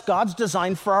know that's God's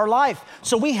design for our life.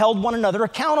 So we held one another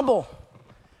accountable.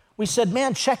 We said,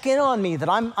 man, check in on me, that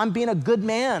I'm being a good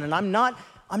man, and I'm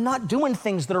not doing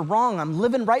things that are wrong. I'm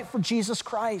living right for Jesus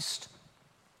Christ.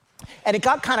 And it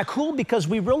got kind of cool because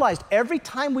we realized every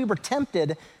time we were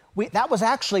tempted, we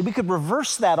could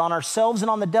reverse that on ourselves and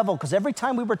on the devil, because every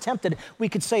time we were tempted, we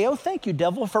could say, oh, thank you,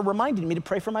 devil, for reminding me to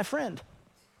pray for my friend.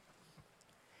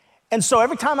 And so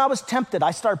every time I was tempted,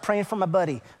 I started praying for my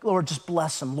buddy. Lord, just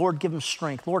bless him. Lord, give him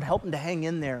strength. Lord, help him to hang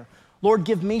in there. Lord,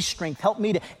 give me strength. Help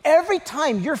me to. Every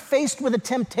time you're faced with a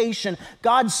temptation,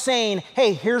 God's saying,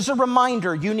 hey, here's a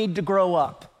reminder. You need to grow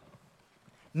up.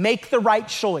 Make the right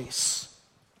choice.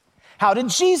 How did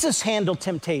Jesus handle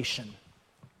temptation?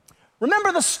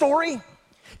 Remember the story?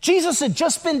 Jesus had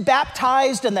just been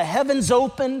baptized and the heavens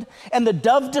opened and the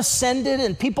dove descended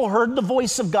and people heard the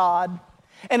voice of God.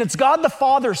 And it's God the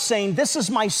Father saying, this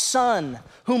is my Son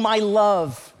whom I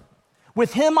love.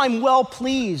 With him I'm well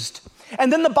pleased.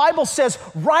 And then the Bible says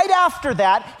right after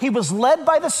that, he was led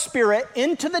by the Spirit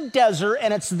into the desert,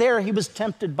 and it's there he was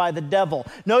tempted by the devil.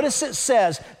 Notice it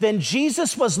says, then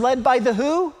Jesus was led by the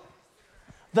who?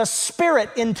 The Spirit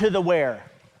into the where?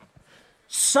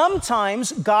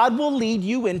 Sometimes God will lead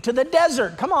you into the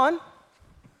desert. Come on.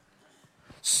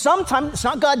 Sometimes it's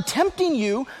not God tempting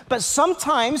you, but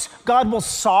sometimes God will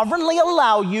sovereignly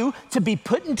allow you to be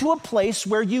put into a place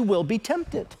where you will be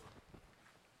tempted.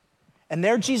 And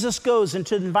there Jesus goes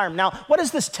into the environment. Now, what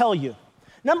does this tell you?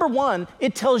 Number one,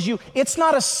 it tells you it's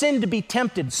not a sin to be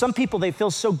tempted. Some people, they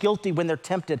feel so guilty when they're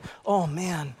tempted. Oh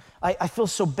man, I feel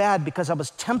so bad because I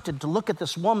was tempted to look at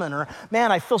this woman, or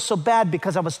man, I feel so bad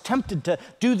because I was tempted to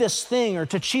do this thing or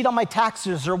to cheat on my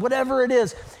taxes or whatever it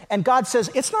is. And God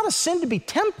says, it's not a sin to be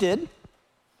tempted.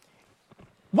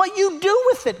 What you do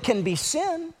with it can be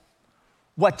sin.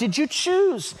 What did you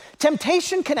choose?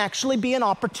 Temptation can actually be an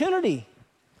opportunity.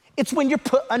 It's when you're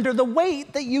put under the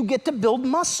weight that you get to build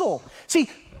muscle. See,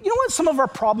 you know what some of our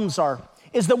problems are?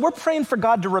 Is that we're praying for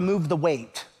God to remove the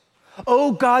weight.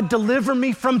 Oh God, deliver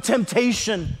me from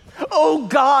temptation. Oh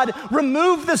God,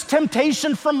 remove this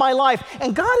temptation from my life.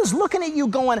 And God is looking at you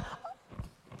going,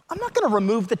 I'm not gonna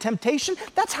remove the temptation.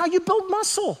 That's how you build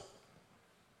muscle.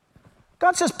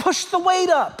 God says, push the weight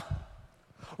up.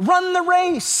 Run the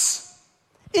race.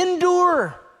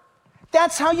 Endure.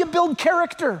 That's how you build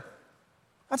character.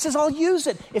 God says, I'll use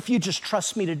it if you just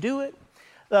trust me to do it.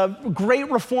 The great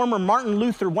reformer Martin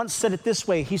Luther once said it this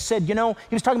way. He said, he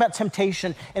was talking about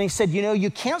temptation, and he said, you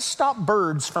can't stop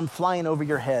birds from flying over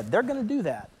your head. They're gonna do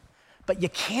that. But you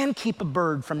can keep a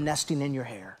bird from nesting in your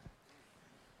hair.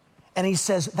 And he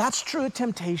says, that's true of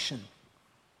temptation.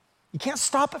 You can't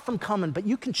stop it from coming, but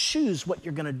you can choose what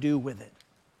you're gonna do with it.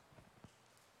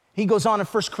 He goes on in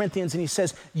 1 Corinthians and he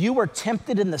says, you are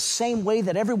tempted in the same way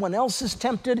that everyone else is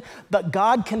tempted, but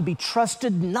God can be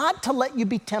trusted not to let you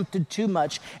be tempted too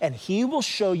much, and he will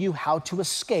show you how to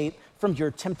escape from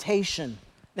your temptation.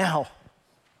 Now,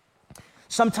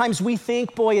 sometimes we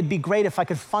think, boy, it'd be great if I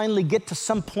could finally get to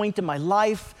some point in my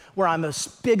life where I'm a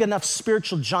big enough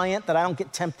spiritual giant that I don't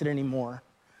get tempted anymore.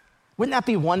 Wouldn't that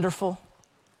be wonderful?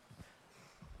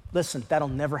 Listen, that'll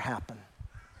never happen.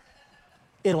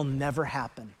 It'll never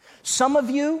happen. Some of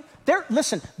you,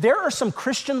 there are some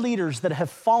Christian leaders that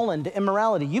have fallen to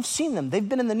immorality. You've seen them. They've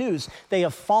been in the news. They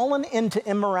have fallen into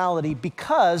immorality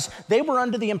because they were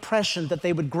under the impression that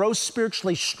they would grow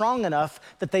spiritually strong enough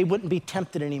that they wouldn't be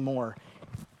tempted anymore.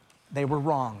 They were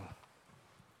wrong.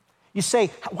 You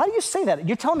say, why do you say that?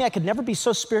 You're telling me I could never be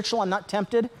so spiritual I'm not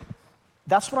tempted?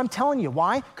 That's what I'm telling you.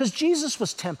 Why? Because Jesus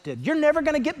was tempted. You're never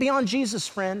going to get beyond Jesus,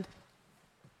 friend.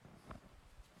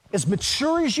 As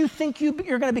mature as you think you're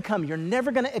going to become, you're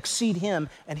never going to exceed him.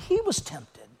 And he was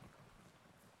tempted.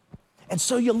 And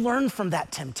so you learn from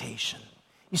that temptation.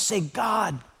 You say,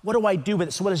 God, what do I do with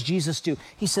it? So what does Jesus do?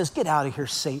 He says, get out of here,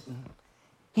 Satan.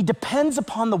 He depends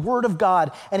upon the word of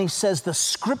God. And he says, the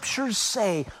scriptures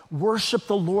say, worship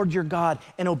the Lord your God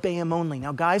and obey him only.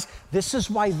 Now, guys, this is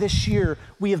why this year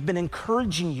we have been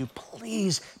encouraging you,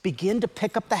 please begin to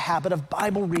pick up the habit of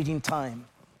Bible reading time.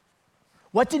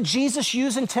 What did Jesus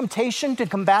use in temptation to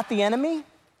combat the enemy?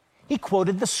 He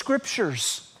quoted the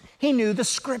scriptures. He knew the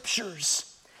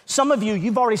scriptures. Some of you,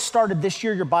 you've already started this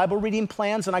year your Bible reading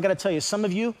plans, and I gotta tell you, some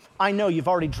of you, I know you've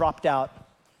already dropped out.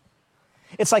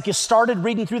 It's like you started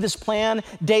reading through this plan,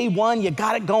 day 1, you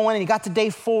got it going, and you got to day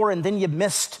 4, and then you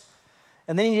missed.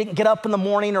 And then you didn't get up in the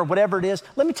morning or whatever it is.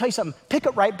 Let me tell you something, pick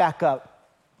it right back up.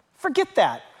 Forget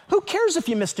that. Who cares if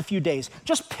you missed a few days?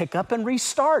 Just pick up and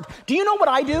restart. Do you know what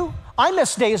I do? I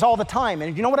miss days all the time.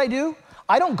 And you know what I do?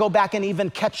 I don't go back and even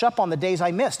catch up on the days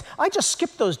I missed. I just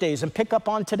skip those days and pick up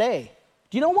on today.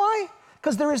 Do you know why?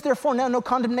 Because there is therefore now no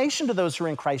condemnation to those who are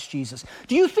in Christ Jesus.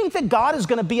 Do you think that God is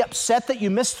going to be upset that you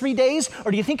missed 3 days?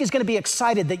 Or do you think he's going to be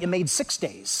excited that you made 6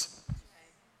 days?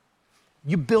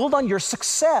 You build on your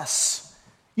success.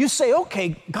 You say,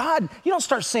 okay, God, you don't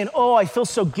start saying, oh, I feel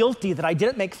so guilty that I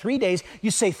didn't make 3 days.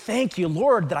 You say, thank you,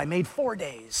 Lord, that I made 4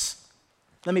 days.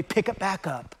 Let me pick it back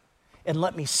up and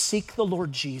let me seek the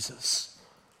Lord Jesus.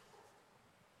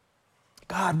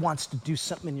 God wants to do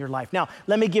something in your life. Now,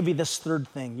 let me give you this third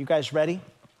thing. You guys ready?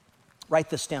 Write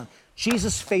this down.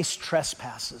 Jesus faced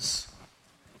trespasses.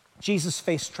 Jesus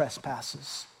faced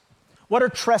trespasses. What are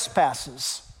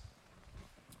trespasses?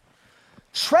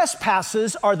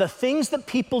 Trespasses are the things that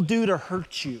people do to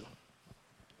hurt you.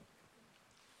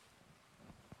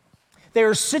 They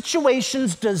are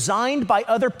situations designed by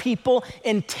other people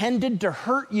intended to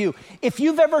hurt you. If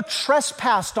you've ever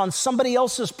trespassed on somebody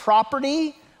else's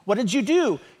property, what did you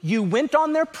do? You went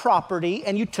on their property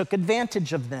and you took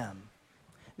advantage of them.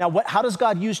 Now, how does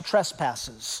God use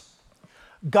trespasses?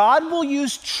 God will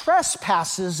use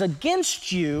trespasses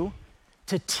against you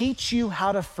to teach you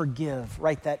how to forgive.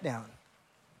 Write that down.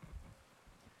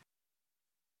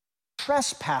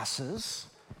 Trespasses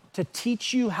to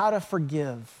teach you how to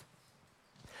forgive.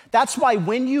 That's why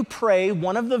when you pray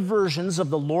one of the versions of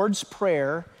the Lord's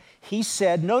Prayer, he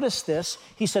said, notice this,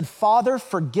 he said, Father,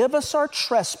 forgive us our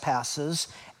trespasses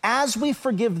as we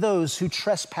forgive those who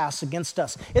trespass against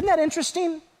us. Isn't that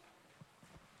interesting?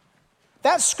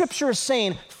 That scripture is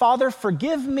saying, Father,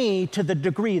 forgive me to the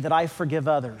degree that I forgive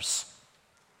others.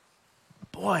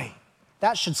 Boy,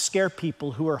 that should scare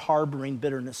people who are harboring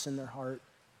bitterness in their heart.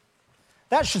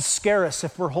 That should scare us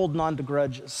if we're holding on to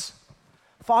grudges.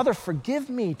 Father, forgive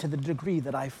me to the degree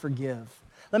that I forgive.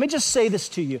 Let me just say this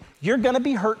to you. You're going to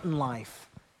be hurt in life.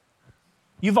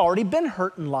 You've already been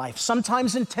hurt in life,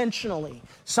 sometimes intentionally,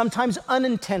 sometimes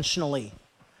unintentionally.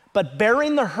 But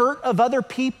bearing the hurt of other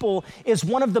people is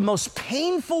one of the most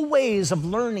painful ways of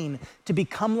learning to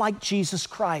become like Jesus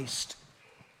Christ.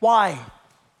 Why?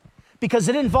 Because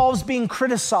it involves being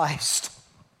criticized.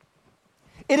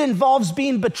 It involves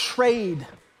being betrayed.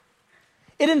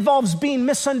 It involves being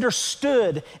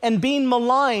misunderstood and being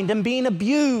maligned and being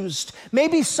abused.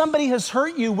 Maybe somebody has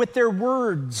hurt you with their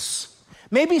words.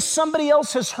 Maybe somebody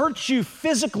else has hurt you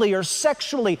physically or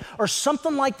sexually or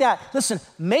something like that. Listen,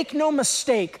 make no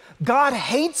mistake, God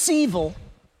hates evil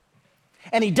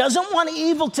and he doesn't want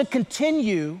evil to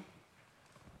continue.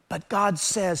 But God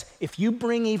says, if you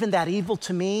bring even that evil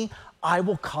to me, I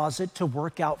will cause it to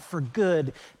work out for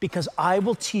good because I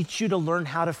will teach you to learn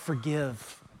how to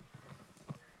forgive.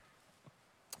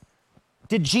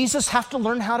 Did Jesus have to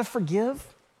learn how to forgive?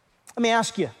 Let me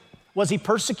ask you, was he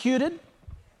persecuted?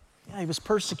 Yeah, he was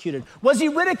persecuted. Was he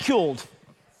ridiculed?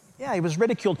 Yeah, he was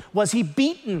ridiculed. Was he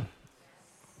beaten?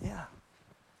 Yeah.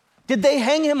 Did they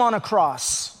hang him on a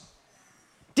cross?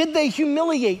 Did they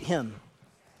humiliate him?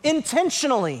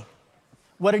 Intentionally.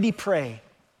 What did he pray?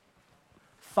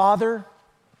 Father,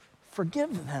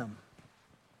 forgive them.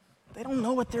 They don't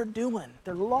know what they're doing.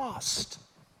 They're lost.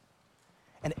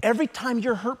 And every time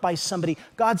you're hurt by somebody,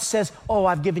 God says, oh,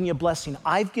 I've given you a blessing.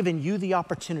 I've given you the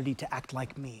opportunity to act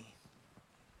like me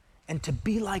and to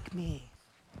be like me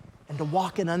and to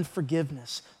walk in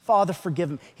unforgiveness. Father,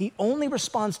 forgive him. He only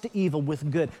responds to evil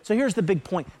with good. So here's the big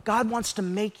point. God wants to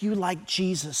make you like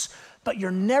Jesus, but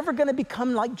you're never going to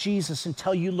become like Jesus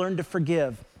until you learn to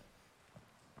forgive.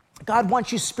 God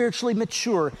wants you spiritually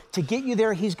mature. To get you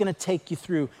there, he's going to take you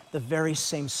through the very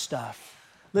same stuff.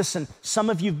 Listen, some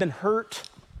of you have been hurt.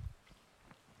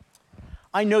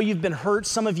 I know you've been hurt.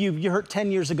 Some of you hurt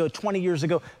 10 years ago, 20 years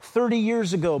ago, 30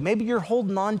 years ago. Maybe you're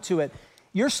holding on to it.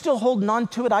 You're still holding on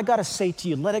to it. I got to say to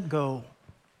you, let it go.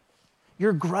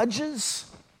 Your grudges,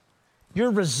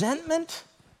 your resentment,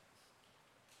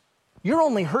 you're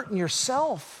only hurting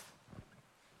yourself.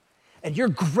 And your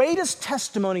greatest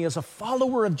testimony as a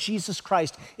follower of Jesus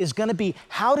Christ is going to be,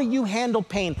 how do you handle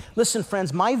pain? Listen,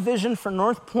 friends, my vision for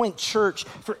North Point Church,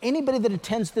 for anybody that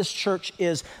attends this church,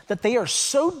 is that they are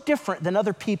so different than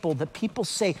other people that people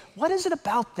say, what is it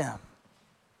about them?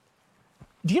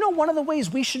 Do you know one of the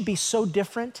ways we should be so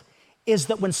different is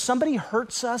that when somebody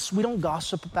hurts us, we don't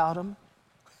gossip about them.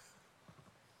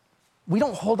 We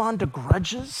don't hold on to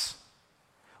grudges.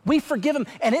 We forgive them,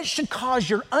 and it should cause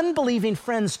your unbelieving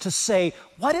friends to say,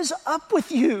 what is up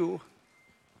with you?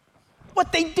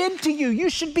 What they did to you, you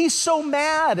should be so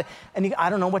mad. And I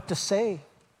don't know what to say.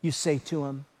 You say to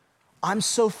him, I'm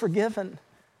so forgiven.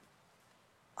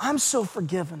 I'm so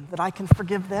forgiven that I can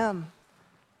forgive them.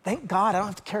 Thank God I don't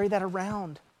have to carry that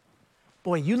around.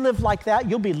 Boy, you live like that,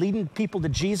 you'll be leading people to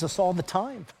Jesus all the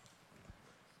time.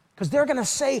 Because they're going to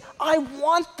say, I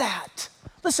want that.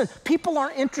 Listen, people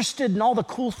aren't interested in all the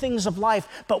cool things of life,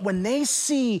 but when they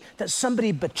see that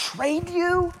somebody betrayed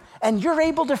you and you're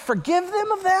able to forgive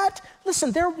them of that,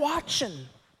 listen, they're watching.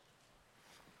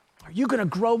 Are you going to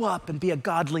grow up and be a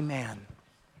godly man?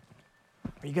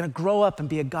 Are you going to grow up and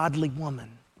be a godly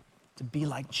woman to be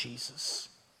like Jesus?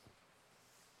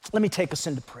 Let me take us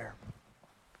into prayer.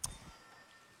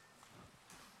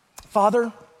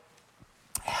 Father,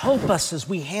 Help us as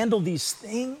we handle these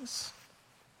things.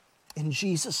 In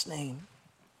Jesus' name,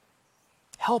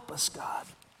 help us, God.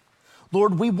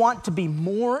 Lord, we want to be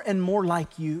more and more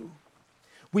like you.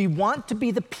 We want to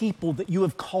be the people that you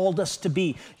have called us to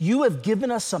be. You have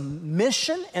given us a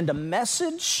mission and a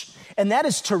message, and that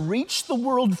is to reach the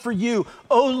world for you.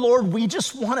 Oh, Lord, we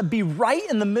just want to be right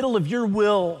in the middle of your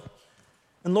will.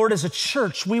 And Lord, as a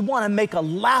church, we want to make a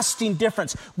lasting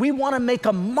difference. We want to make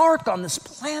a mark on this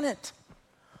planet,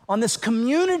 on this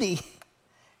community.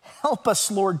 Help us,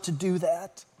 Lord, to do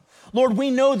that. Lord, we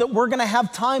know that we're going to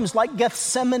have times like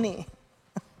Gethsemane.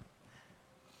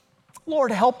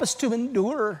 Lord, help us to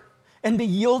endure and to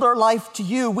yield our life to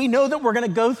you. We know that we're going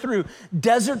to go through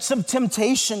deserts of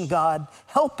temptation, God.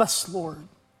 Help us, Lord.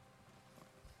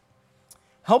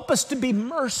 Help us to be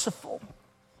merciful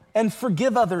and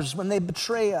forgive others when they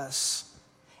betray us.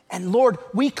 And Lord,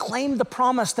 we claim the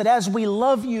promise that as we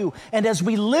love you and as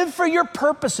we live for your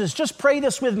purposes, just pray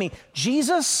this with me.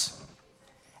 Jesus,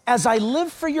 as I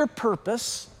live for your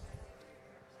purpose,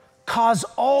 cause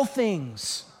all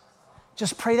things,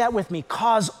 just pray that with me,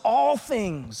 cause all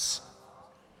things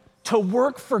to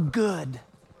work for good.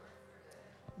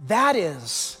 That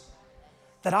is,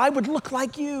 that I would look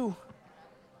like you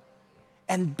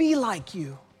and be like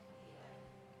you.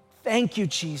 Thank you,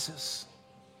 Jesus,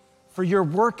 for your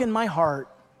work in my heart.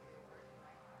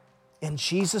 In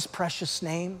Jesus' precious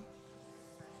name,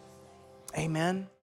 amen.